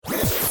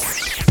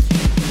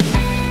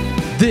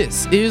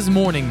This is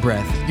Morning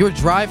Breath, your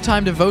drive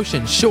time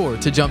devotion sure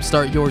to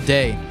jumpstart your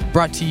day.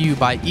 Brought to you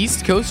by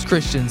East Coast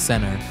Christian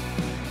Center.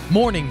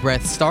 Morning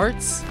Breath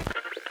starts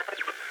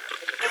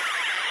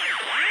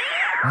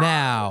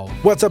now.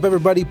 What's up,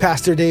 everybody?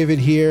 Pastor David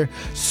here.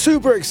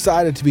 Super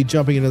excited to be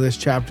jumping into this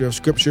chapter of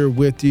Scripture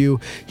with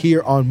you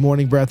here on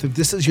Morning Breath. If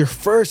this is your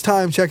first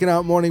time checking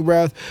out Morning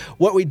Breath,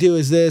 what we do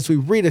is this. We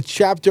read a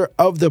chapter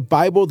of the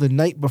Bible the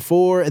night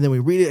before, and then we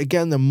read it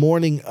again the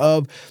morning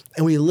of,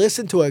 and we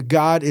listen to what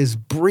God is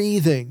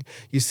breathing.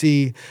 You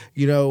see,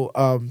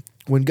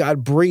 when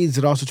God breathes,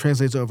 it also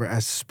translates over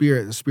as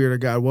Spirit, the Spirit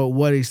of God,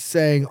 what He's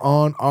saying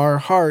on our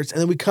hearts.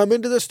 And then we come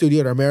into the studio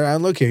at our Merritt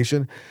Island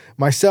location,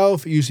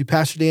 myself, usually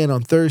Pastor Dan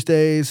on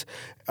Thursdays,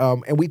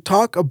 and we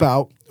talk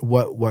about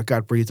what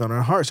God breathed on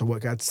our hearts or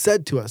what God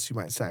said to us, you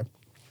might say.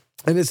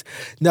 And it's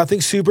nothing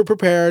super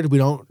prepared. We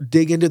don't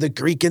dig into the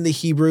Greek and the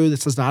Hebrew.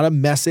 This is not a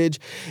message.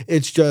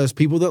 It's just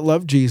people that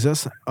love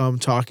Jesus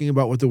talking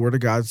about what the Word of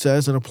God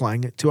says and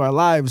applying it to our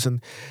lives.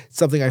 And it's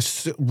something I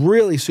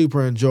really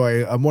super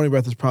enjoy. Morning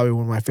Breath is probably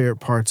one of my favorite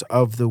parts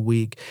of the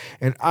week.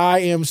 And I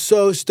am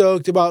so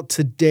stoked about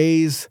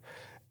today's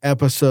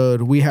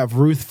episode. We have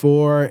Ruth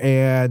Four,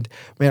 and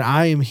man,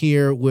 I am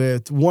here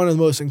with one of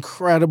the most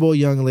incredible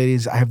young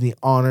ladies I have the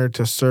honor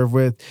to serve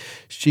with.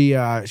 She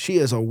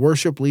is a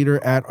worship leader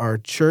at our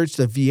church,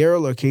 the Vieira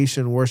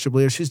location worship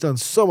leader. She's done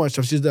so much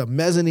stuff. She's the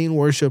mezzanine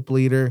worship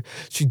leader.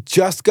 She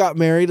just got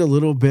married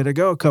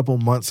a couple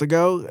months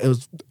ago. It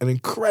was an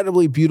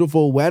incredibly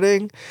beautiful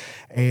wedding,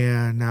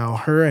 and now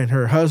her and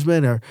her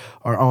husband are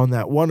on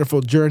that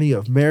wonderful journey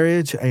of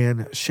marriage.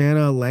 And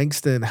Shanna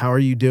Langston, how are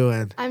you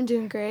doing? I'm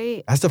doing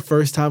great. That's the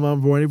first time on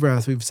Morning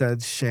Breath we've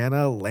said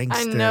Shanna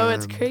Langston. I know,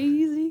 it's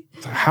crazy.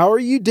 How are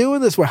you doing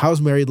this? How's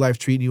married life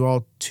treating you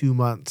all 2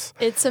 months?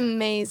 It's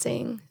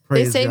amazing.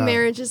 Praise they say God.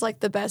 Marriage is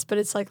like the best, but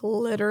it's like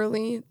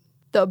literally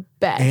the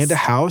best. And a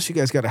house? You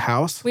guys got a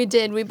house? We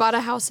did. We bought a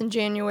house in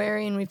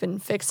January, and we've been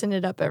fixing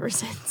it up ever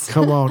since.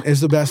 Come on.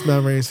 It's the best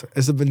memories.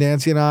 It's the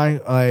Nancy and I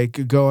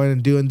like going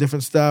and doing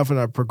different stuff and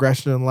our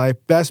progression in life.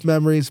 Best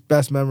memories.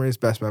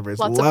 Lots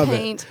Love of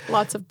paint, it.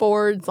 lots of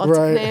boards, lots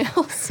of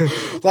nails.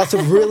 Lots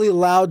of really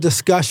loud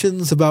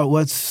discussions about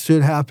what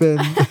should happen.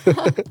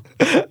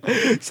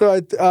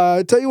 So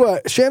I tell you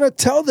what, Shanna,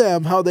 tell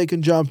them how they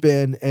can jump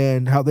in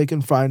and how they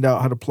can find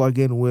out how to plug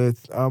in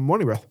with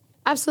Morning Breath.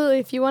 Absolutely.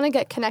 If you want to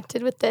get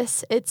connected with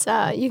this, it's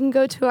you can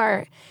go to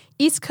our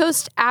East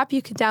Coast app. You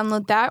can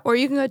download that, or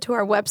you can go to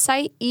our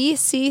website,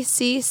 eccc.us,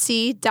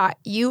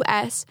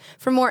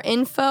 for more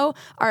info,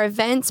 our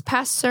events,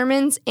 past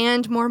sermons,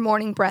 and more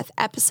Morning Breath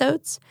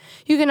episodes.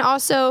 You can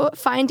also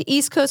find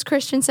East Coast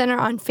Christian Center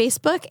on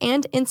Facebook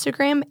and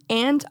Instagram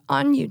and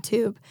on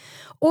YouTube.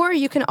 Or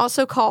you can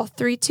also call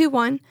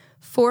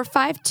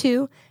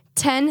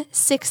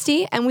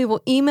 321-452-1060, and we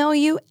will email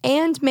you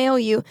and mail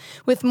you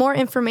with more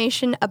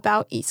information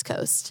about East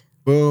Coast.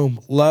 Boom.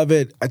 Love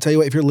it. I tell you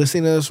what, if you're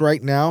listening to this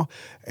right now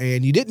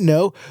and you didn't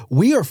know,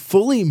 we are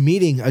fully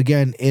meeting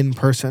again in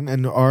person,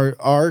 and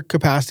our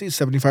capacity is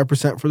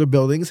 75% for the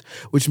buildings,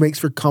 which makes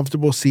for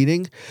comfortable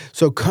seating.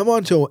 So come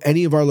on to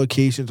any of our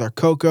locations, our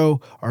Cocoa,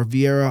 our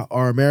Vieira,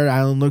 our Merritt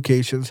Island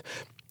locations.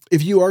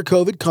 If you are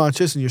COVID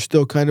conscious and you're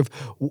still kind of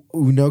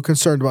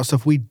concerned about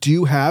stuff, we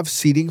do have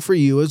seating for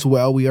you as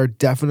well. We are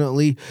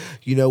definitely,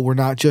 we're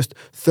not just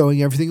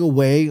throwing everything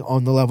away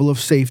on the level of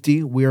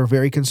safety. We are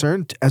very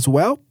concerned as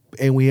well.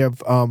 And we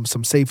have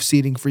some safe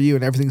seating for you,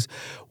 and everything's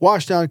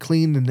washed down,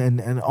 clean,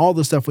 and all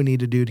the stuff we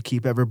need to do to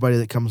keep everybody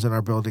that comes in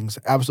our buildings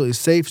absolutely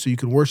safe, so you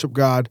can worship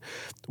God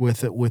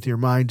with your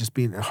mind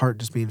heart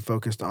just being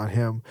focused on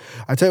Him.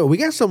 I tell you what, we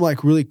got some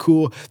really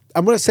cool,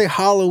 I'm gonna say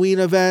Halloween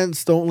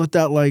events. Don't let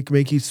that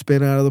make you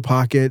spin out of the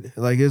pocket. It's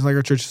like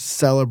our church is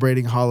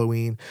celebrating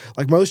Halloween.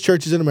 Like most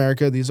churches in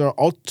America, these are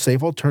all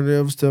safe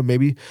alternatives to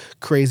maybe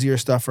crazier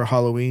stuff for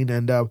Halloween.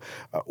 And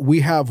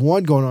we have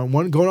one going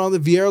on the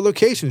Vieira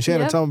location.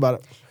 Shannon, tell them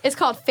about it. It's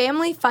called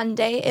Family Fun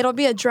Day. It'll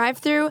be a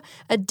drive-through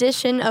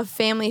edition of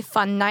Family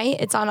Fun Night.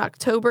 It's on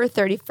October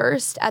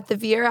 31st at the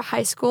Vieira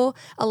High School,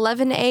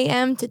 11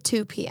 a.m. to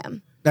 2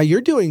 p.m. Now,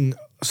 you're doing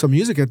some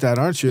music at that,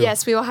 aren't you?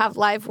 Yes, we will have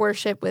live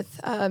worship with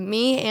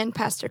me and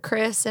Pastor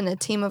Chris and a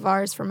team of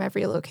ours from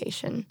every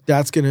location.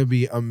 That's going to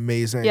be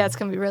amazing. Yeah, it's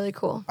going to be really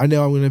cool. I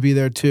know I'm going to be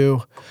there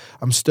too.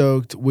 I'm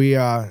stoked.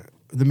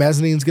 The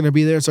mezzanine's going to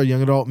be there. It's our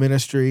young adult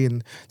ministry,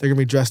 and they're going to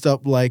be dressed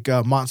up like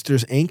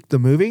Monsters, Inc., the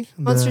movie.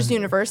 Monsters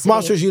University.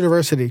 Monsters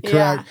University, correct,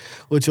 yeah.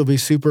 Which will be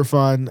super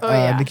fun.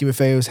 Nikki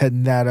Maffeo's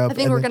heading that up. I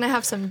think we're going to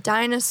have some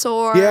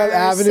dinosaurs. Yeah,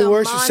 Avenue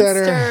Worship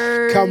monsters.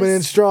 Center coming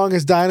in strong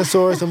as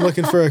dinosaurs. I'm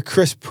looking for a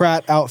Chris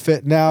Pratt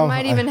outfit now. We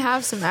might even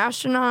have some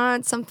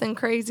astronauts, something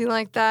crazy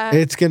like that.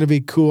 It's going to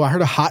be cool. I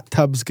heard a hot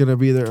tub's going to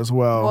be there as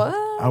well. What?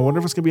 I wonder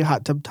if it's going to be a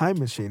hot tub time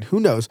machine. Who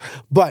knows?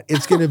 But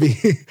it's going to be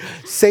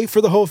safe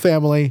for the whole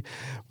family.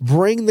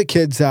 Bring the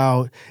kids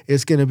out.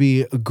 It's going to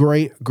be a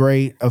great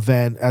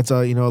event. That's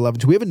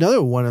 11. We have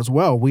another one as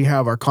well. We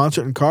have our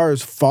Concert in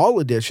Cars Fall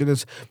Edition.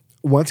 It's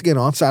once again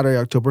on Saturday,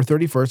 October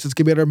 31st. It's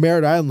going to be at our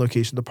Merritt Island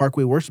location, the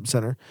Parkway Worship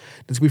Center.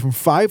 It's going to be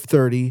from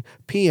 5:30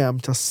 p.m.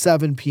 to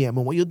 7 p.m.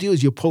 And what you'll do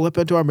is you'll pull up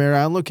into our Merritt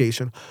Island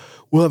location.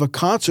 We'll have a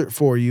concert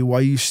for you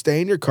while you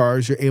stay in your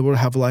cars. You're able to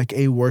have like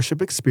a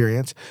worship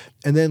experience.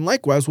 And then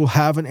likewise, we'll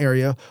have an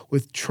area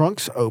with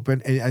trunks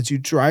open. And as you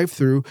drive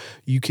through,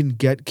 you can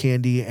get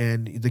candy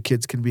and the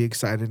kids can be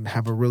excited and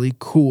have a really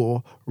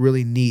cool,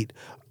 really neat,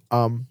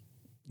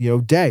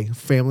 day,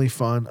 family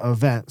fun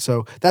event.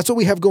 So that's what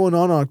we have going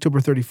on October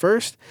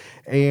 31st.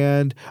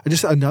 And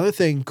just another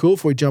thing cool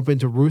before we jump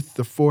into Ruth,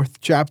 the 4th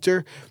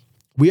chapter,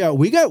 we're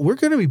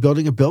going to be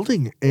building a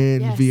building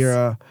in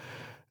Viera.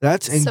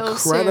 That's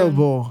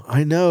incredible.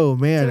 I know,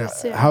 man.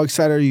 How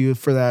excited are you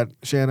for that,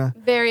 Shanna?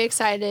 Very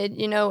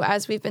excited.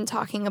 As we've been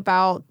talking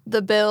about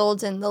the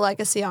build and the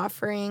legacy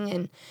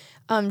offering,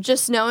 and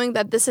just knowing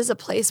that this is a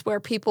place where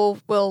people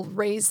will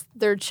raise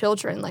their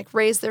children, like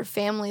raise their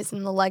families,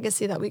 and the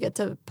legacy that we get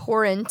to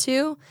pour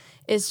into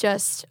is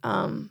just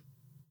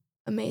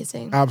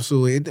amazing.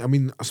 Absolutely. I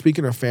mean,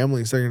 speaking of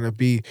families, they're going to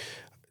be,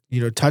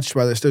 touched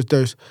by this.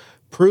 There's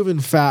proven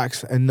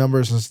facts and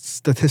numbers and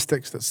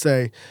statistics that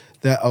say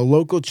that a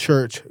local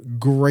church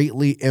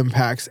greatly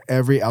impacts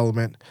every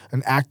element.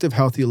 An active,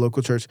 healthy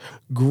local church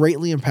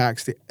greatly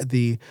impacts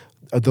the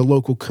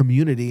local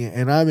community.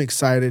 And I'm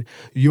excited.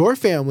 Your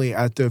family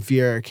at the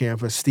Viera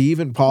campus, Steve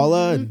and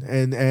Paula,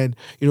 and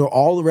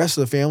all the rest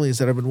of the families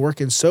that have been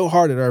working so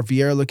hard at our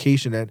Viera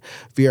location at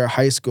Viera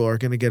High School are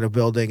going to get a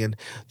building, and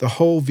the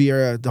whole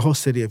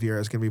city of Viera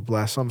is going to be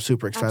blessed. So I'm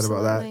super excited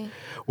about that.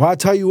 Well, I'll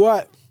tell you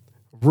what.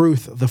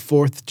 Ruth, the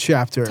 4th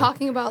chapter.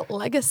 Talking about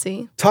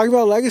legacy.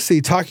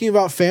 Talking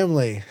about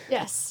family.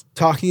 Yes.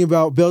 Talking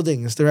about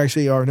buildings. There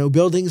actually are no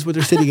buildings, but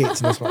there's city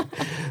gates in this one.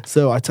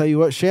 So I tell you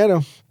what, Shanna,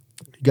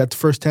 you got the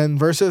first 10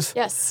 verses?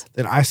 Yes.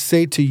 Then I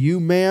say to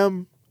you,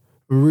 ma'am,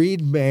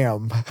 read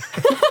ma'am.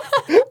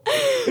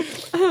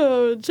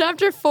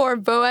 Chapter 4,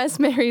 Boaz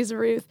marries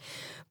Ruth.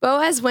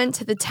 Boaz went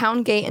to the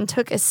town gate and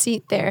took a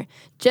seat there.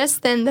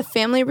 Just then the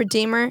family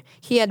redeemer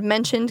he had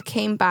mentioned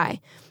came by.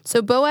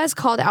 So Boaz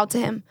called out to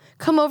him,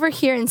 "Come over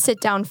here and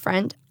sit down,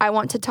 friend. I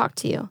want to talk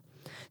to you."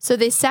 So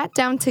they sat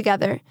down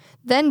together.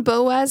 Then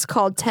Boaz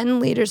called 10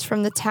 leaders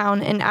from the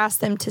town and asked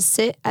them to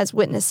sit as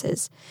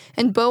witnesses.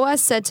 And Boaz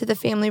said to the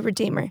family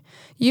redeemer,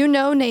 "You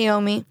know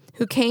Naomi,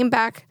 who came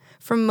back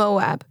from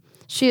Moab.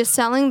 She is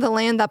selling the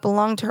land that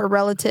belonged to her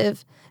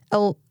relative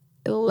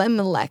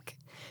Elimelech.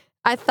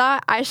 I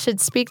thought I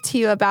should speak to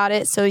you about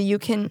it so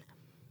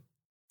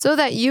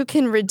that you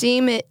can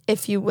redeem it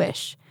if you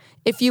wish.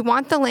 If you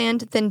want the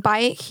land, then buy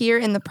it here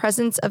in the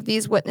presence of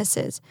these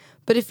witnesses.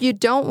 But if you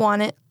don't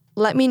want it,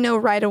 let me know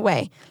right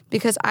away,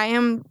 because I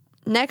am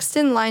next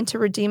in line to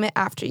redeem it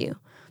after you."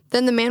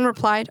 Then the man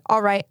replied,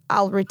 "All right,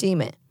 I'll redeem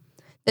it."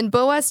 Then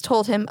Boaz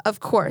told him, "Of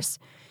course,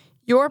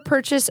 your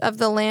purchase of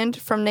the land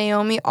from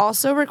Naomi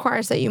also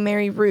requires that you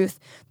marry Ruth,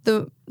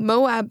 the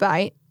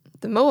Moabite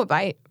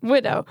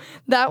widow.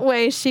 That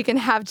way she can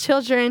have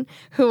children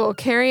who will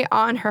carry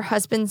on her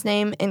husband's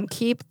name and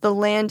keep the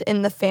land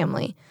in the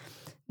family."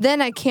 "Then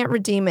I can't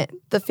redeem it,"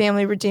 the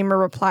family redeemer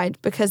replied,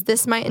 "because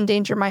this might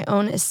endanger my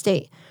own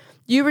estate.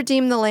 You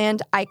redeem the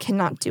land, I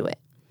cannot do it."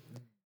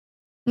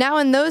 Now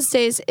in those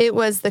days, it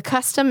was the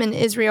custom in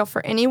Israel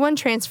for anyone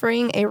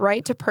transferring a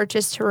right to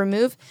purchase to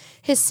remove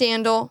his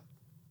sandal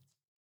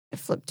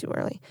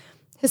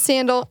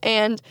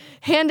and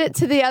hand it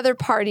to the other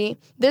party.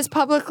 This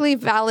publicly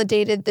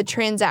validated the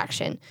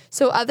transaction.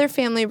 So other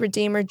family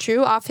redeemer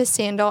drew off his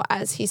sandal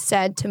as he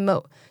said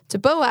to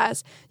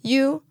Boaz,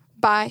 "You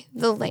buy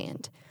the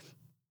land."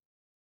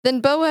 Then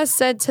Boaz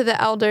said to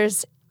the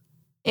elders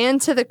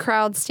and to the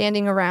crowd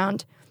standing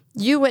around,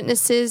 "You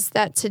witnesses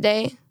that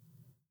today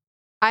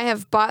I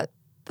have bought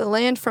the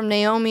land from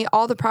Naomi,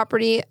 all the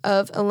property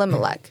of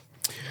Elimelech."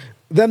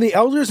 Then the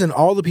elders and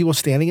all the people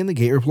standing in the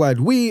gate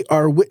replied, "We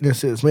are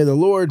witnesses. May the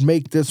Lord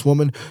make this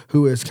woman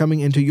who is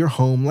coming into your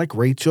home like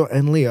Rachel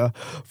and Leah,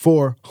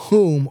 for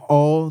whom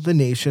all the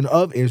nation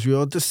of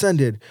Israel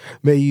descended.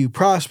 May you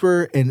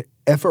prosper in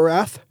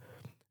Ephrathah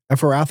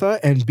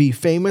and be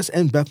famous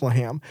in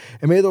Bethlehem.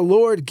 And may the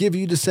Lord give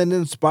you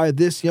descendants by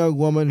this young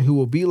woman who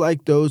will be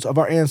like those of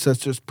our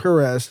ancestors,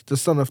 Perez, the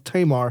son of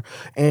Tamar,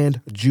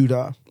 and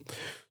Judah."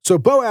 So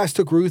Boaz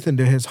took Ruth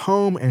into his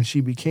home, and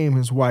she became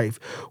his wife.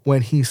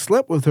 When he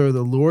slept with her,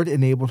 the Lord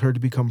enabled her to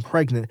become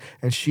pregnant,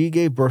 and she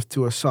gave birth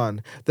to a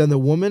son. Then the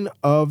woman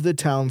of the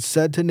town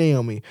said to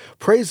Naomi,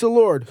 "Praise the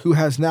Lord, who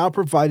has now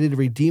provided a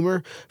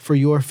redeemer for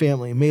your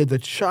family. May the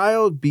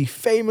child be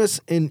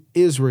famous in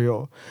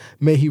Israel.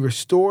 May he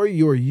restore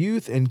your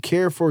youth and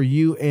care for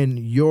you in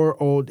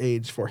your old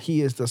age, for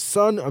he is the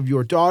son of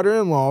your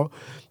daughter-in-law,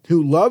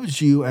 who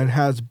loves you and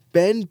has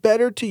been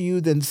better to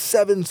you than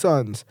 7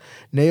 sons."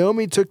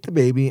 Naomi took the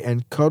baby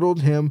and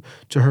cuddled him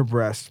to her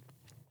breast,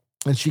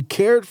 and she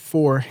cared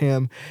for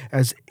him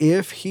as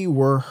if he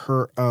were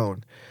her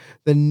own.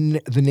 The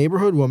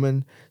neighborhood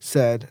woman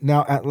said,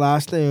 "Now at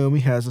last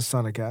Naomi has a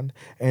son again,"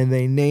 and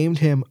they named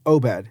him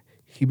Obed.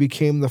 He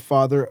became the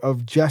father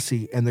of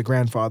Jesse and the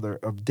grandfather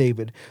of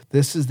David.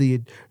 This is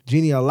the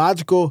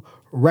genealogical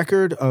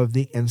record of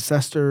their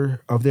ancestor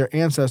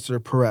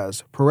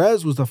Perez.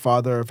 Perez was the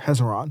father of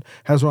Hezron.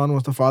 Hezron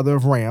was the father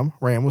of Ram.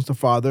 Ram was the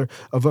father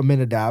of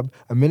Amminadab.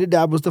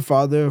 Amminadab was the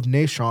father of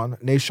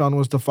Nahshon. Nahshon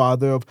was the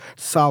father of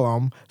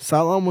Salom.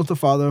 Salom was the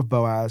father of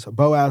Boaz.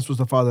 Boaz was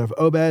the father of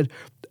Obed.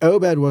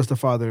 Obed was the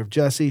father of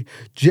Jesse.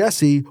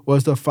 Jesse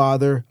was the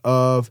father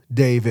of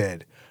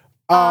David.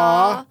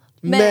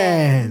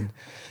 Amen.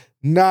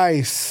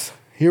 Nice.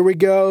 Here we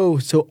go.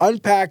 So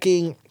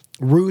unpacking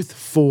Ruth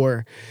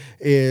 4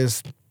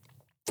 is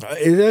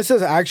this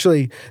is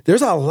actually,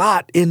 there's a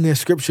lot in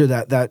this scripture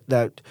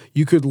that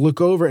you could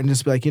look over and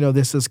just be like,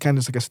 this is kind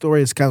of like a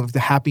story. It's kind of like the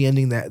happy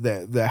ending,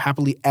 the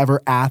happily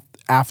ever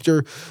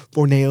after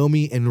for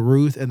Naomi and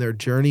Ruth and their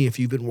journey. If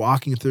you've been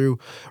walking through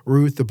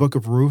Ruth, the book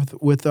of Ruth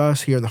with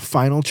us here in the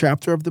final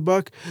chapter of the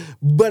book,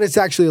 but it's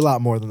actually a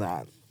lot more than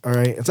that. All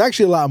right. It's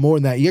actually a lot more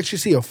than that. You actually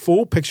see a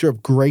full picture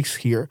of grace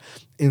here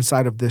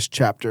inside of this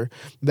chapter,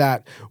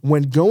 that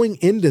when going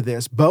into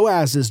this,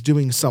 Boaz is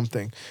doing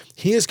something.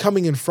 He is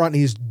coming in front.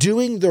 He's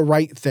doing the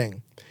right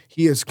thing.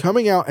 He is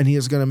coming out and he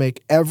is going to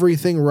make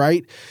everything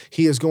right.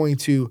 He is going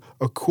to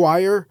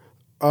acquire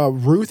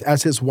Ruth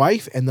as his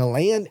wife and the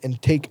land and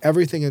take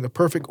everything in the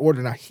perfect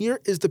order. Now,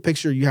 here is the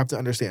picture you have to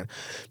understand,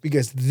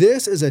 because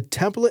this is a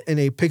template and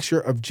a picture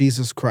of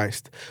Jesus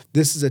Christ.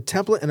 This is a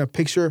template and a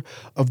picture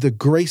of the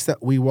grace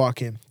that we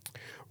walk in.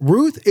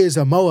 Ruth is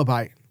a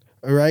Moabite,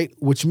 all right,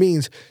 which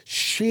means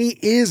she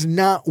is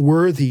not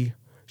worthy.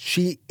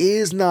 She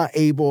is not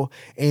able,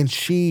 and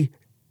she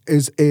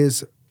is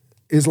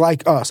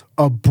like us,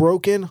 a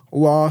broken,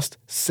 lost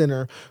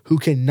sinner who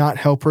cannot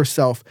help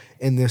herself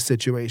in this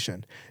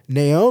situation.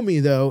 Naomi,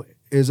 though,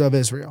 is of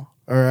Israel.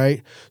 All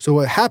right. So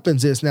what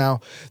happens is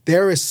now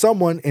there is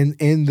someone in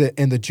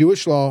the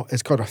Jewish law,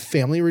 it's called a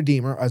family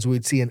redeemer, as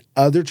we'd see in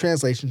other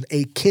translations.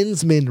 A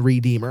kinsman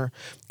redeemer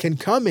can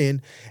come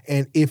in,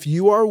 and if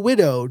you are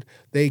widowed,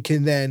 they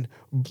get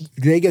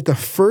the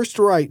first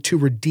right to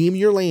redeem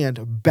your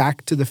land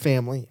back to the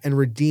family and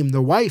redeem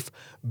the wife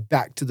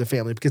back to the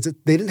family, because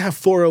they didn't have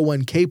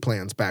 401k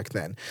plans back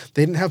then.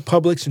 They didn't have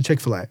Publix and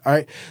Chick-fil-A. All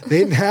right. They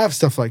didn't have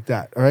stuff like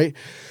that. All right.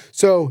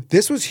 So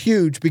this was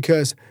huge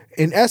because,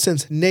 in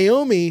essence,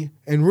 Naomi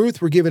and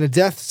Ruth were given a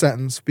death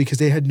sentence because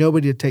they had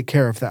nobody to take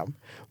care of them.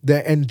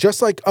 And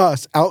just like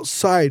us,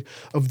 outside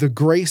of the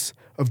grace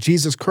of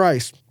Jesus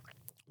Christ,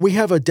 we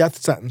have a death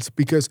sentence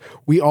because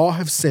we all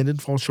have sinned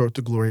and fall short of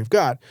the glory of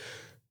God.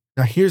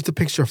 Now, here's the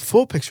picture,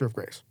 full picture of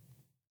grace,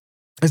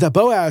 is that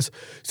Boaz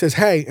says,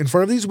 hey, in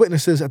front of these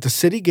witnesses at the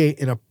city gate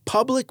in a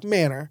public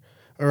manner,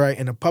 all right,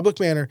 in a public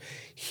manner,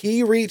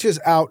 he reaches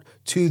out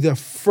to the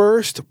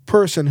first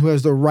person who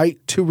has the right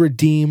to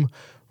redeem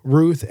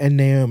Ruth and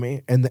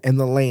Naomi and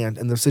the land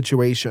and the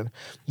situation.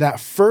 That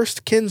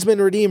first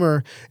kinsman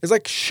redeemer is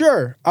like,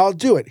 sure, I'll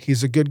do it.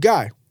 He's a good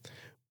guy.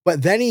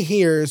 But then he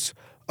hears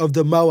of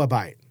the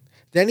Moabite.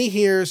 Then he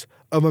hears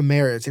of a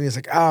marriage, and he's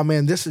like, oh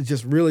man, this is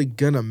just really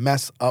gonna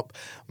mess up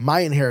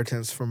my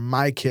inheritance for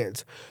my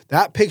kids.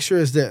 That picture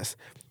is this.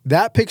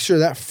 That picture,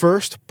 that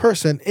first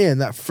person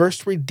that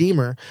first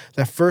redeemer,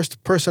 that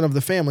first person of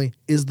the family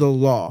is the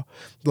law.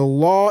 The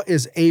law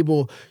is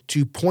able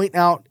to point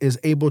out, is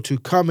able to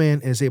come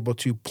in, is able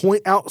to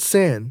point out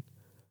sin.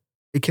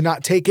 It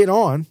cannot take it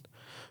on,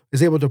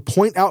 is able to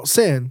point out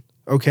sin,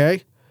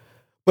 okay?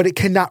 But it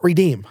cannot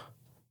redeem.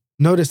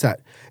 Notice that.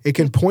 It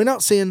can point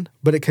out sin,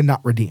 but it cannot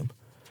redeem.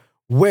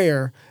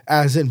 Where,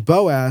 as in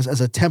Boaz,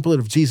 as a template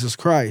of Jesus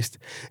Christ,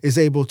 is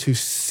able to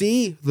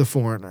see the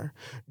foreigner,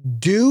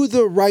 do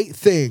the right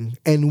thing,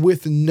 and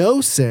with no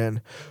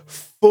sin,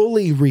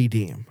 fully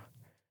redeem.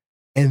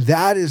 And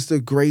that is the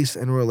grace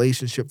and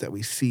relationship that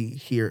we see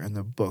here in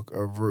the book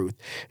of Ruth,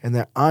 and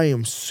that I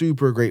am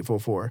super grateful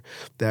for,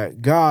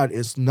 that God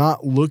is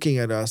not looking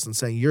at us and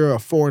saying, you're a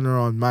foreigner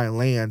on my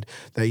land,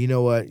 that, you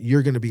know what,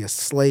 you're going to be a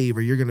slave,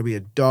 or you're going to be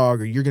a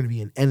dog, or you're going to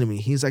be an enemy.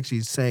 He's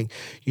actually saying,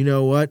 you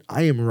know what,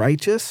 I am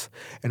righteous,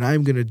 and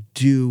I'm going to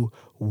do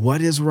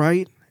what is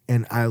right,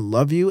 and I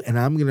love you, and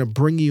I'm going to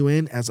bring you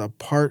in as a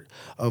part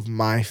of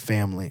my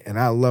family. And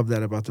I love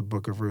that about the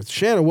book of Ruth.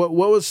 Shannon, what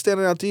was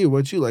standing out to you?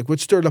 What'd you like? What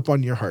stirred up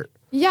on your heart?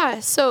 Yeah,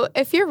 so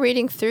if you're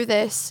reading through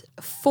this,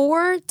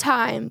 4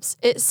 times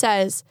it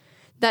says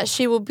that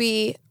she will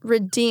be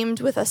redeemed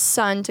with a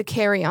son to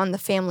carry on the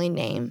family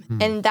name.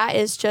 And that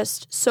is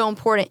just so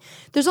important.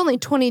 There's only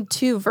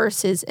 22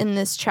 verses in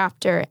this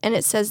chapter, and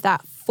it says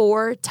that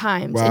 4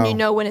 times. Wow. And you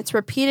know, when it's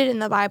repeated in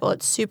the Bible,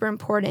 it's super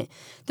important.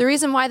 The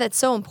reason why that's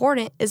so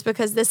important is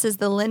because this is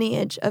the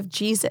lineage of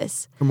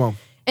Jesus. Come on.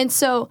 And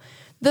so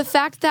the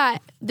fact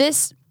that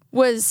this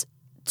was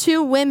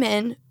 2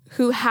 women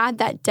who had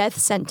that death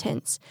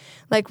sentence,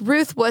 like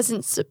Ruth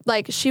wasn't,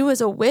 like she was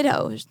a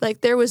widow,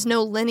 like there was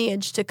no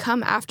lineage to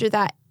come after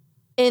that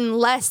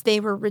unless they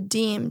were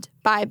redeemed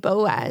by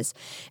Boaz.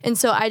 And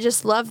so I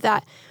just love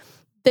that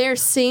there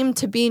seemed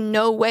to be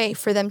no way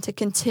for them to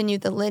continue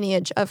the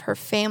lineage of her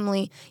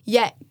family,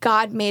 yet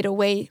God made a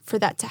way for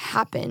that to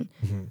happen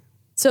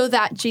so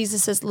that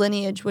Jesus's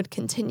lineage would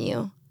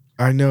continue.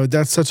 I know,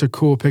 that's such a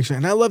cool picture.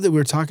 And I love that we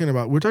were talking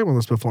about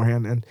this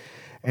beforehand,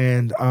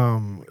 And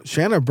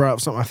Shanna brought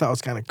up something I thought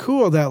was kind of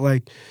cool that,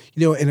 like,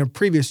 in a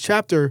previous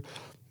chapter,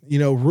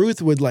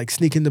 Ruth would like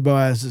sneak into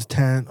Boaz's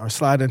tent or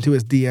slide into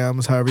his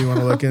DMs, however you want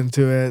to look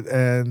into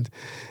it.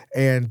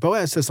 And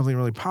Boaz says something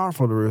really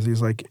powerful to Ruth.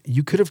 He's like,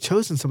 you could have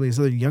chosen some of these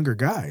other younger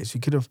guys.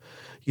 You could have,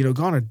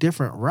 gone a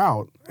different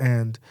route,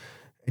 and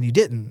you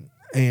didn't.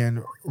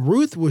 And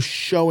Ruth was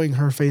showing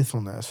her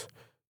faithfulness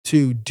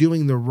to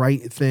doing the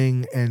right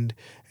thing and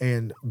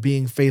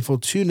being faithful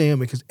to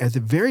Naomi, because at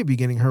the very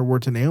beginning, her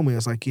word to Naomi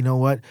was like, you know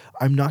what?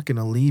 I'm not going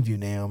to leave you,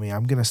 Naomi.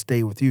 I'm going to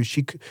stay with you.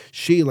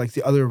 She like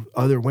the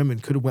other women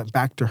could have went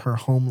back to her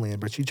homeland,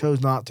 but she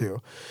chose not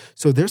to.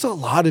 So there's a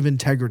lot of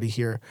integrity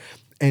here.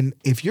 And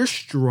if you're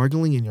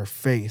struggling in your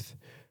faith,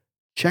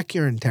 check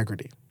your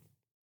integrity.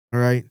 All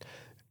right.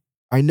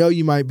 I know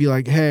you might be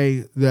like,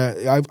 hey,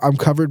 I'm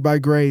covered by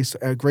grace.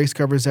 Grace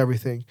covers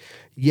everything.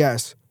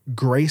 Yes,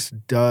 grace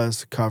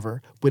does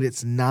cover, but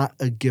it's not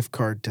a gift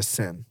card to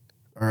sin.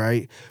 All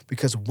right?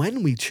 Because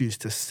when we choose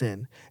to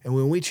sin and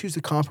when we choose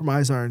to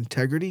compromise our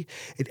integrity,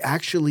 it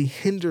actually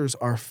hinders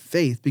our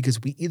faith, because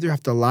we either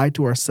have to lie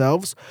to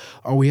ourselves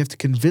or we have to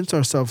convince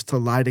ourselves to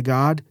lie to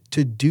God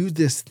to do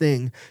this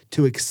thing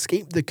to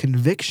escape the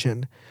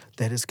conviction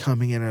that is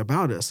coming in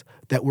about us,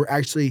 that we're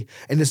actually,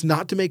 and it's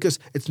not to make us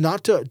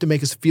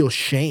feel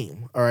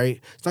shame, all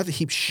right? It's not to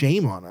heap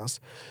shame on us,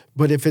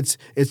 but if it's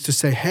to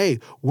say, hey,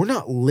 we're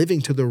not living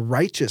to the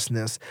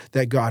righteousness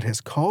that God has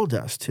called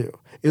us to.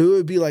 It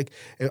would be like,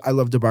 I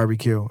love to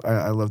barbecue.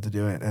 I love to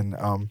do it. And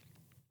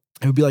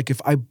it would be like if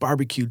I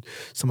barbecued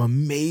some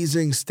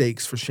amazing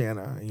steaks for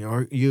Shanna,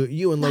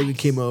 you and Logan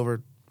came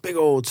over, big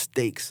old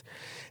steaks.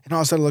 And all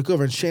of a sudden I look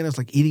over and Shanna's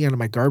like eating out of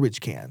my garbage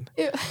can.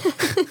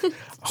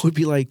 I would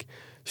be like,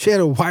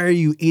 Shanna, why are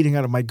you eating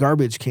out of my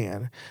garbage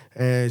can?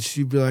 And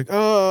she'd be like,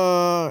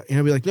 and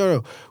I'd be like,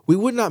 no. We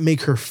would not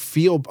make her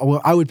feel,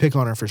 well, I would pick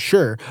on her for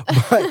sure,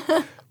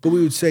 but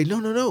we would say,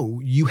 no.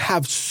 You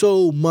have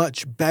so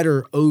much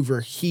better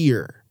over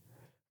here.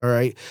 All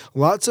right.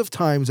 Lots of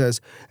times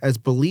as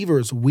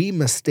believers, we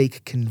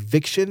mistake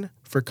conviction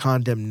for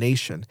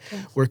condemnation,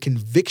 where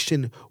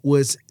conviction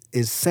is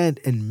sent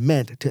and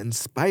meant to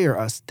inspire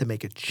us to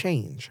make a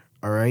change.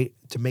 All right,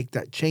 to make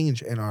that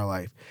change in our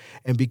life.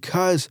 And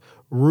because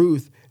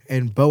Ruth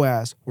and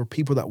Boaz were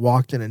people that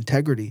walked in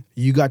integrity,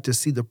 you got to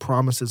see the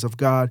promises of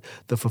God,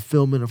 the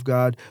fulfillment of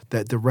God,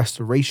 the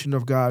restoration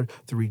of God,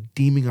 the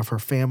redeeming of her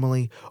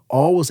family,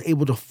 all was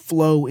able to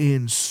flow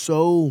in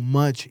so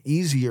much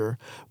easier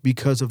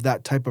because of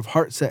that type of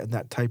heart set and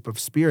that type of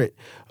spirit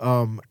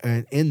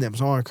and in them.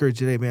 So I want to encourage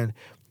you today, man,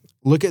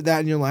 look at that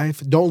in your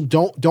life.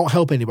 Don't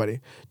help anybody.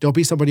 Don't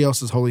be somebody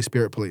else's Holy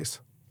Spirit police.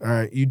 All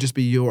right, you just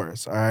be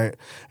yours, all right?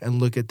 And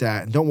look at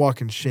that. And don't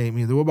walk in shame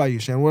either. What about you,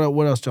 Shannon?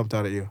 What else jumped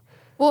out at you?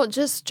 Well,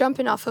 just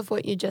jumping off of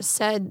what you just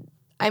said,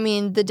 I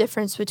mean, the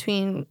difference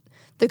between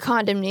the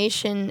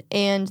condemnation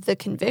and the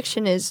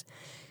conviction is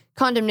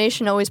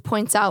condemnation always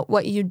points out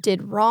what you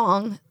did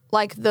wrong,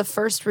 like the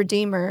first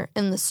redeemer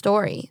in the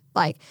story.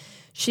 Like,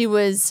 she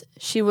was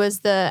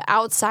the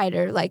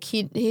outsider, like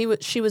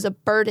she was a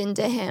burden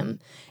to him.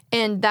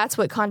 And that's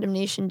what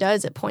condemnation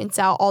does. It points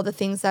out all the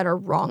things that are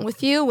wrong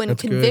with you, when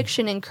That's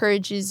conviction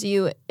encourages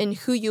you in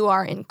who you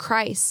are in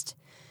Christ.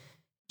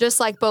 Just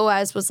like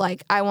Boaz was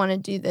like, I want to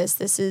do this.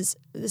 This is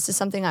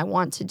something I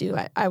want to do.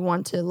 I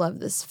want to love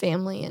this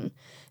family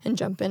and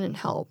jump in and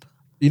help.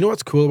 You know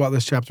what's cool about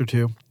this chapter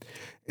too?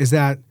 Is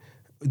that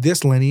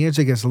this lineage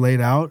that gets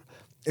laid out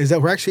is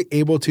that we're actually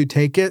able to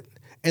take it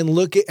and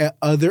look at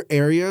other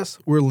areas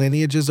where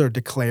lineages are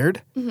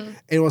declared. Mm-hmm.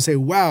 And we'll say,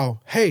 wow,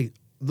 hey,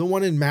 the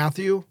one in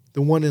Matthew,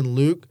 the one in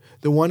Luke,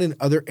 the one in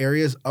other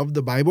areas of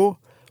the Bible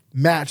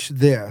match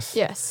this.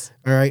 Yes.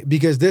 All right.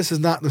 Because this is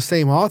not the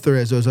same author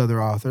as those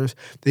other authors.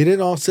 They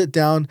didn't all sit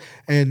down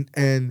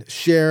and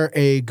share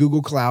a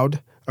Google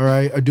Cloud. All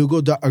right.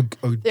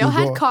 They all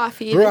had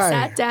coffee. Right. They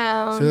sat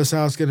down. So this is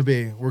how it's going to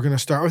be. We're going to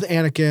start with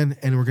Anakin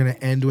and we're going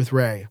to end with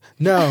Rey.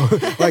 No,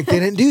 like they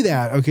didn't do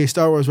that. Okay.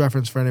 Star Wars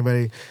reference for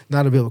anybody,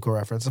 not a biblical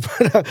reference.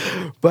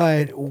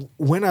 But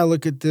when I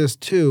look at this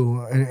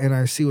too, and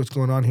I see what's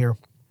going on here,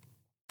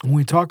 when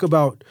we talk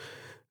about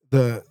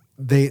they're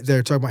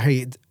talking about,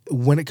 hey,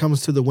 when it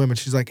comes to the women,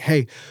 she's like,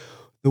 hey,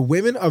 the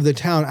women of the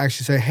town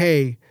actually say,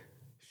 hey,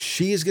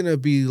 she's going to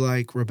be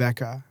like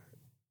Rebecca.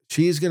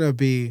 She's going to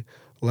be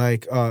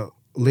like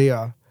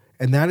Leah.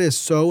 And that is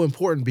so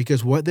important,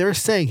 because what they're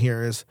saying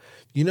here is,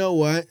 you know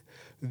what?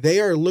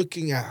 They are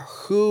looking at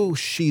who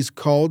she's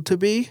called to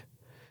be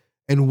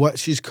and what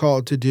she's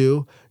called to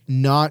do,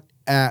 not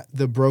at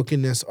the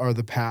brokenness or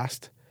the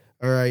past.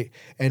 All right.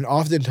 And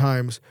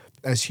oftentimes,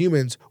 as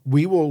humans,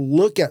 we will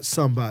look at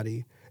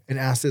somebody and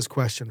ask this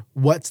question: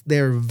 what's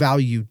their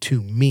value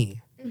to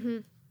me? Mm-hmm.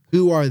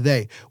 Who are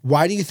they?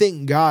 Why do you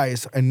think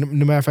guys, and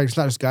no matter of fact, it's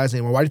not just guys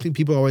anymore, why do you think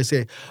people always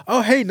say,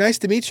 oh, hey, nice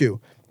to meet you?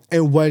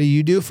 And what do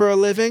you do for a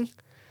living?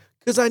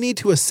 Because I need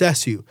to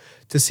assess you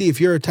to see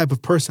if you're a type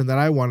of person that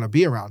I want to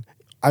be around.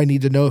 I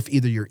need to know if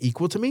either you're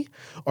equal to me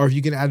or if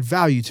you can add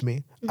value to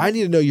me. Mm-hmm. I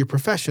need to know your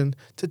profession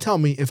to tell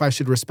me if I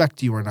should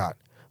respect you or not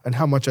and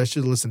how much I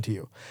should listen to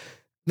you.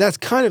 That's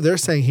kind of they're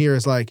saying here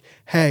is like,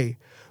 hey,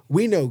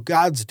 we know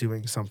God's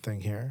doing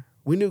something here.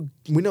 We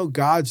know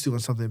God's doing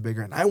something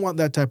bigger. And I want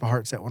that type of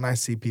heart set when I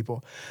see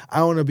people.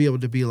 I want to be able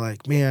to be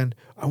like, man,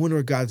 I wonder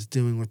what God's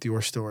doing with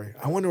your story.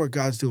 I wonder what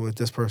God's doing with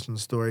this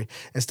person's story.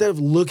 Instead of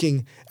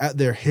looking at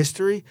their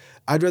history,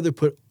 I'd rather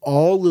put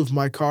all of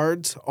my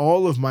cards,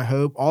 all of my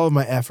hope, all of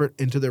my effort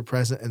into their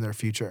present and their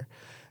future.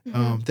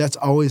 Mm-hmm. That's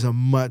always a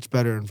much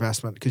better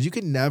investment because you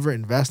can never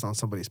invest on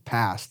somebody's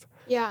past.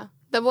 Yeah.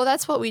 Well,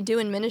 that's what we do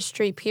in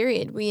ministry,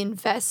 period. We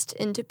invest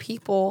into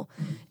people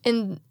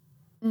and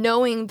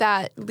knowing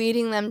that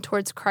leading them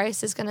towards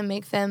Christ is going to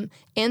make them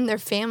and their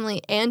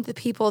family and the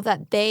people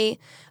that they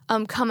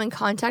come in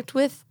contact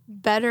with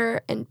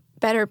better and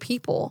better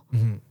people.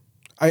 Mm-hmm.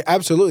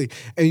 Absolutely.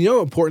 And you know,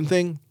 an important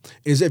thing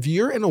is if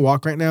you're in a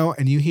walk right now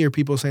and you hear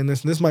people saying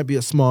this, and this might be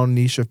a small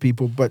niche of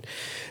people, but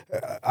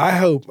I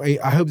hope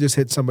this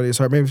hits somebody's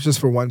heart. Maybe it's just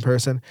for one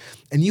person.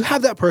 And you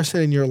have that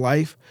person in your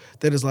life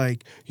that is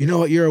like, you know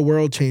what, you're a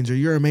world changer.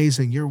 You're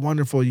amazing. You're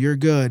wonderful. You're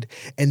good.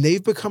 And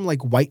they've become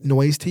like white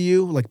noise to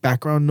you, like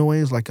background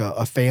noise, like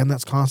a fan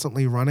that's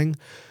constantly running.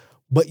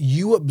 But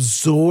you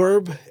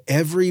absorb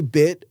every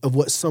bit of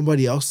what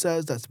somebody else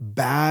says that's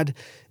bad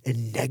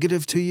and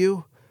negative to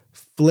you.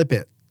 Flip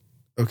it,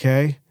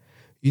 okay?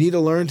 You need to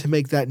learn to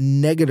make that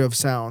negative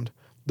sound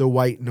the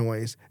white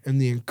noise and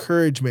the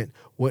encouragement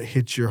what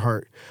hits your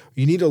heart.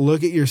 You need to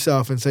look at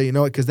yourself and say, you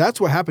know what, because that's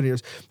what happened here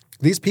is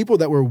these people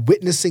that were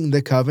witnessing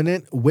the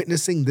covenant,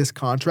 witnessing this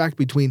contract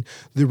between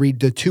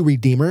the two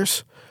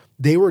redeemers,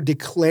 they were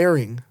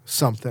declaring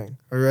something,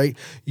 all right?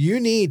 You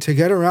need to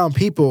get around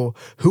people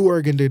who are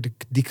going to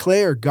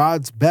declare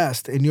God's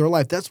best in your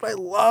life. That's what I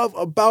love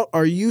about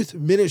our youth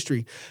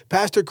ministry.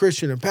 Pastor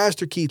Christian and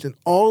Pastor Keith and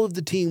all of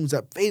the teams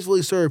that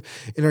faithfully serve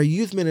in our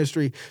youth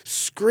ministry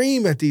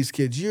scream at these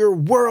kids, you're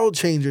world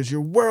changers,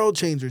 you're world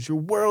changers, you're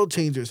world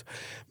changers.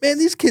 Man,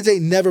 these kids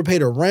ain't never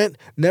paid a rent,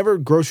 never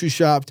grocery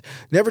shopped,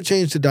 never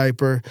changed a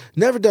diaper,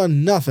 never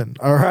done nothing,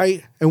 all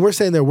right? And we're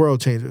saying they're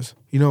world changers.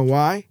 You know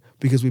why?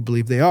 Because we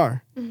believe they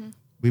are. Mm-hmm.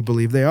 We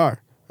believe they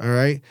are, all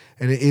right?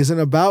 And it isn't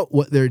about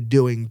what they're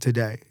doing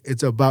today.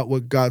 It's about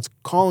what God's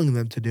calling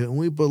them to do, and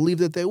we believe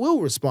that they will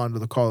respond to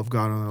the call of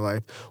God in their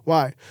life.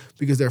 Why?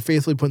 Because they're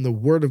faithfully putting the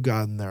word of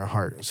God in their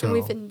heart. So, and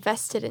we've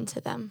invested into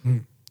them. Mm-hmm.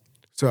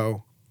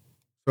 So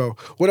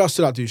what else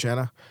stood out to you,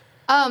 Shanna?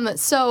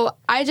 So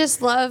I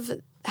just love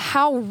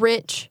how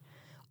rich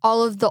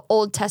all of the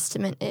Old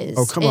Testament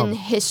is in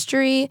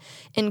history,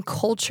 in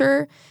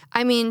culture.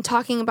 I mean,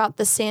 talking about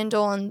the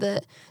sandal and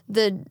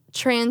the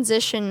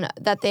transition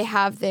that they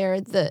have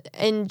there,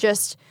 and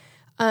just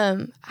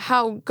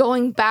how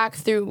going back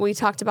through, we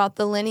talked about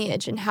the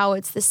lineage and how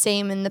it's the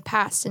same in the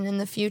past and in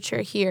the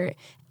future here.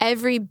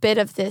 Every bit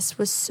of this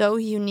was so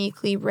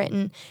uniquely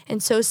written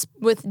and so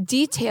with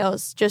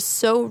details just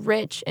so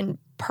rich and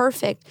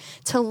perfect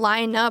to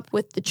line up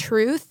with the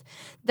truth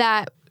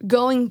that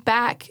going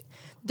back,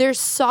 there's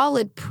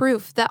solid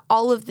proof that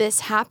all of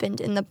this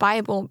happened in the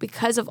Bible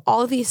because of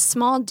all these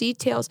small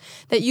details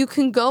that you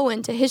can go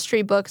into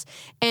history books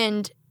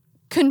and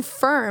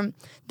confirm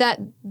that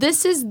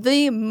this is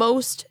the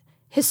most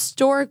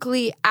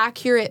historically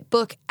accurate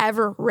book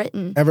ever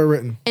written.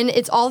 And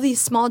it's all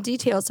these small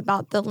details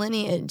about the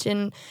lineage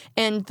and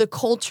the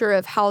culture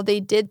of how they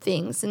did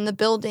things and the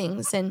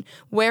buildings and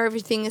where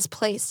everything is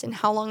placed and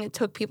how long it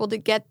took people to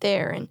get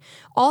there. And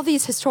all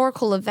these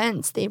historical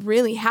events, they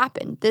really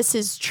happened. This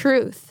is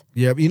truth.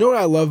 Yeah, you know what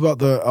I love about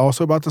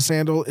the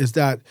sandal is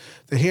that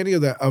the handing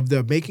of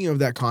the making of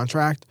that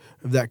contract,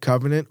 of that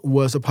covenant,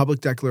 was a public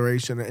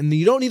declaration. And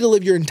you don't need to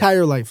live your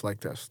entire life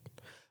like this.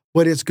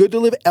 But it's good to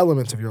live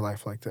elements of your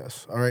life like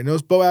this. All right.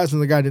 Notice Boaz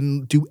and the guy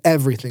didn't do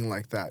everything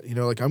like that. You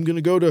know, like, I'm going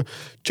to go to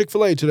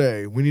Chick-fil-A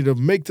today. We need to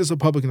make this a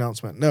public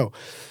announcement. No.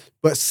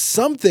 But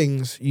some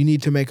things you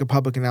need to make a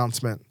public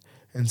announcement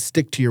and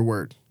stick to your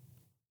word.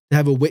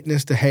 Have a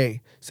witness to,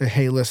 say,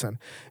 hey, listen.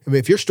 I mean,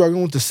 if you're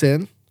struggling with the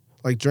sin,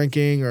 like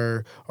drinking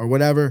or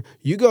whatever,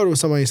 you go to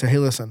somebody and say, hey,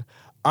 listen,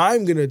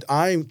 don't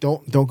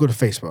go to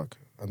Facebook.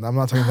 And I'm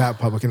not talking about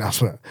public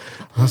announcement.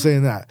 I'm not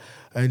saying that.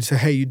 And say,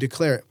 hey, you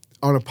declare it.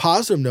 On a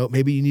positive note,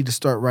 maybe you need to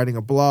start writing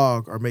a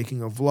blog or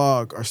making a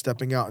vlog or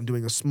stepping out and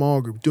doing a small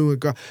group.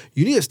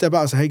 You need to step out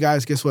and say, hey,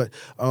 guys, guess what?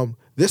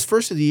 This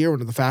first of the year,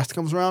 when the fast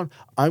comes around,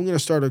 I'm going to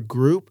start a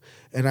group,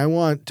 and I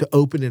want to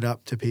open it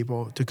up to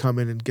people to come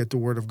in and get the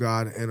word of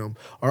God in them.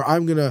 Or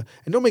I'm going to,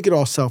 and don't make it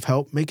all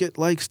self-help. Make it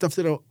like stuff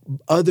that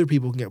other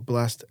people can get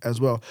blessed as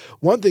well.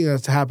 One thing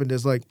that's happened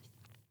is like,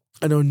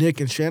 I know Nick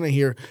and Shanna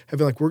here have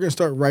been like, we're going to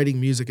start writing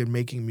music and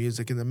making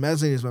music. And the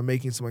Mezzanine has been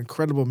making some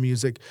incredible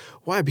music.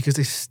 Why? Because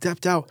they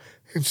stepped out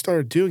and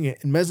started doing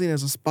it. And Mezzanine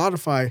has a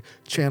Spotify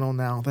channel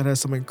now that has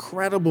some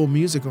incredible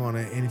music on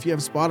it. And if you have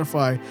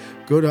Spotify,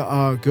 go to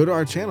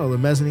our channel, the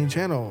Mezzanine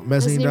channel.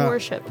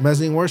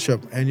 Mezzanine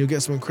Worship. And you'll get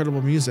some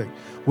incredible music.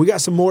 We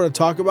got some more to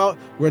talk about.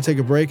 We're going to take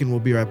a break and we'll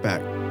be right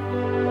back.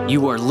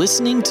 You are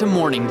listening to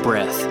Morning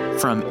Breath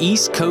from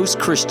East Coast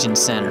Christian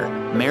Center,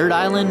 Merritt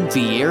Island,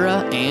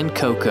 Vieira, and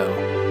Cocoa.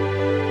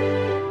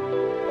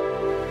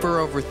 For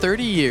over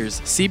 30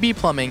 years, CB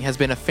Plumbing has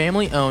been a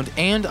family-owned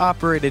and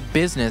operated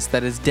business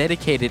that is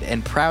dedicated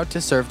and proud to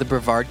serve the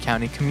Brevard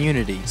County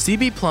community.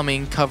 CB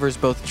Plumbing covers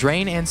both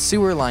drain and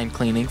sewer line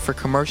cleaning for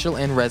commercial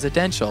and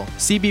residential.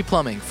 CB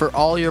Plumbing for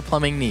all your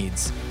plumbing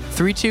needs.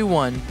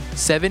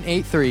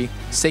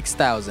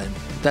 321-783-6000.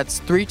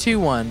 That's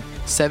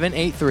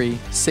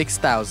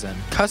 321-783-6000.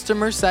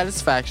 Customer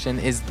satisfaction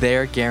is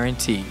their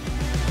guarantee.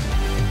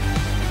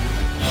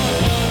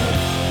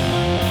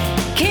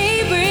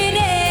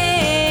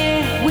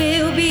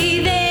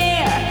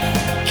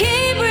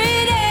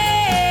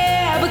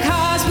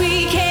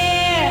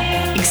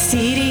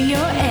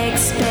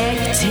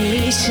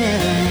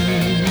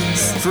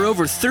 For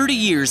over 30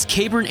 years,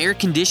 Cabron Air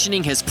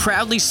Conditioning has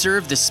proudly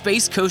served the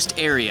Space Coast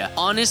area.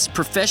 Honest,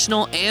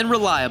 professional, and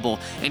reliable,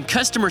 and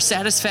customer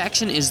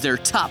satisfaction is their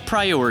top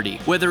priority.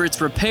 Whether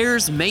it's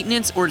repairs,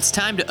 maintenance, or it's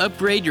time to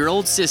upgrade your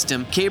old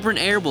system, Cabron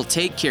Air will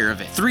take care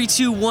of it.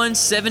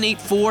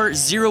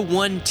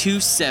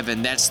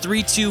 321-784-0127. That's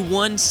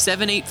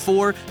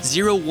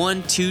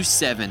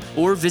 321-784-0127.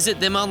 Or visit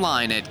them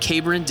online at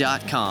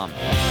cabron.com.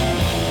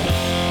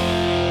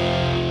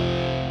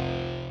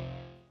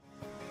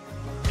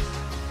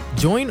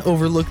 Join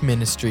Overlook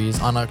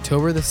Ministries on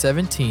October the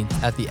 17th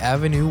at the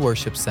Avenue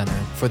Worship Center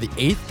for the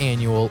 8th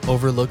annual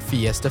Overlook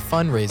Fiesta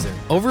fundraiser.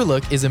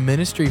 Overlook is a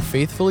ministry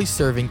faithfully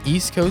serving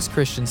East Coast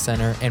Christian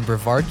Center and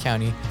Brevard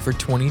County for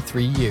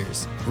 23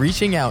 years,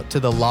 reaching out to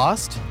the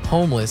lost,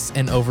 homeless,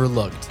 and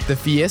overlooked. The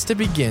Fiesta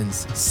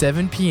begins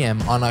 7 p.m.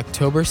 on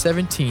October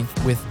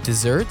 17th with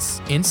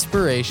desserts,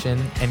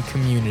 inspiration, and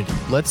community.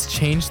 Let's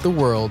change the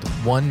world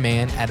one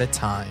man at a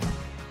time.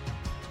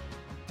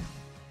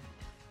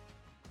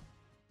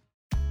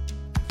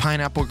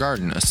 Pineapple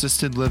Garden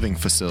Assisted Living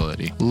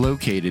Facility,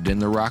 located in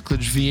the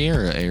Rockledge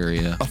Vieira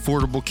area.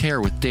 Affordable care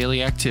with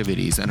daily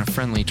activities and a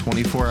friendly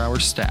 24-hour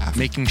staff,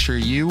 making sure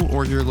you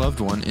or your loved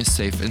one is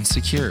safe and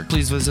secure.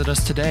 Please visit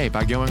us today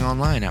by going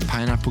online at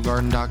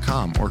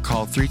pineapplegarden.com or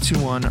call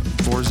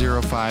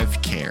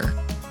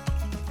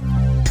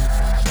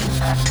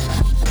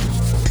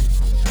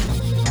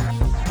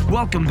 321-405-CARE.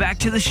 Welcome back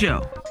to the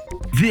show.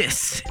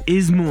 This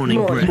is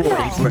Morning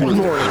Breath.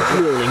 Morning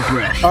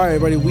Breath. All right,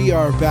 everybody, we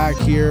are back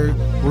here.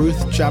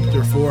 Ruth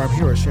chapter 4. I'm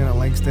here with Shannon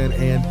Langston,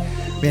 and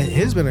man, it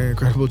has been an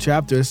incredible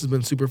chapter. This has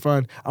been super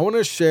fun. I want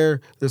to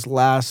share this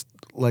last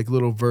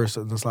little verse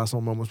in this last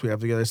little moments we have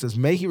together. It says,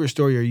 "May he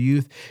restore your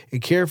youth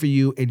and care for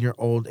you in your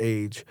old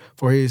age.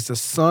 For he is the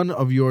son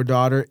of your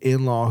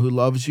daughter-in-law who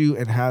loves you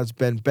and has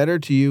been better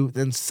to you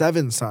than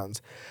 7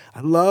 sons." I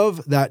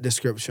love that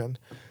description.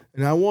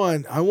 And I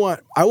want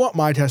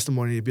my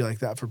testimony to be like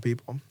that for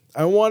people.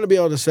 I want to be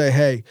able to say,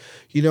 hey,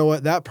 you know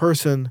what? That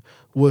person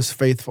was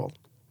faithful.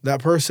 That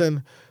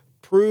person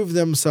proved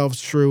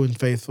themselves true and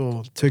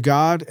faithful to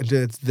God and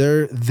to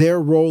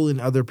their role in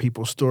other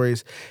people's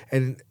stories.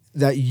 And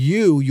that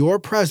your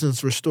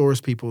presence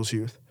restores people's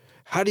youth.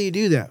 How do you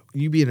do that?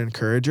 You be an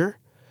encourager.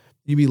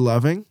 You be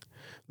loving.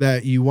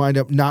 That you wind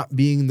up not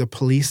being the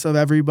police of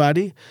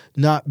everybody,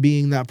 not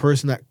being that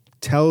person that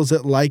tells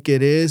it like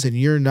it is, and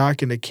you're not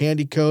going to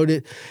candy coat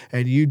it,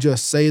 and you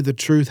just say the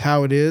truth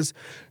how it is.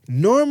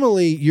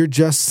 Normally, you're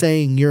just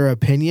saying your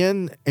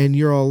opinion, and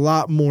you're a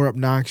lot more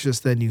obnoxious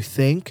than you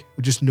think.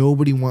 Just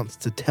nobody wants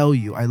to tell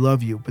you, I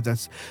love you, but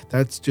that's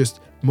just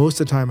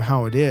most of the time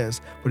how it is.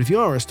 But if you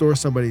want to restore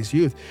somebody's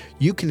youth,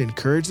 you can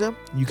encourage them,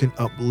 you can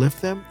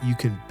uplift them, you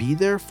can be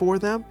there for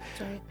them.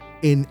 That's right.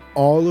 In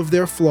all of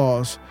their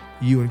flaws,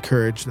 you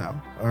encourage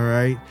them, all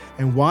right?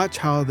 And watch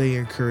how they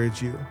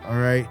encourage you, all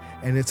right?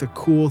 And it's a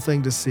cool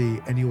thing to see,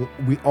 and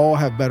we all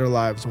have better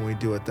lives when we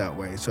do it that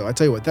way. So I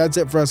tell you what, that's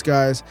it for us,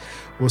 guys.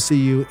 We'll see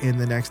you in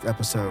the next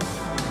episode.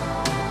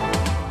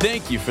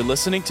 Thank you for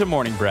listening to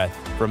Morning Breath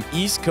from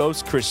East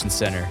Coast Christian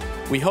Center.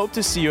 We hope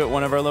to see you at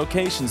one of our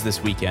locations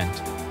this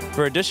weekend.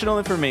 For additional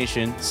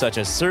information, such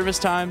as service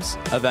times,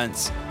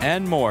 events,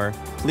 and more,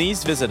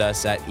 please visit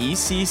us at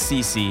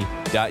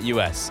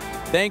eccc.us.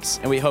 Thanks,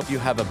 and we hope you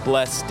have a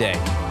blessed day.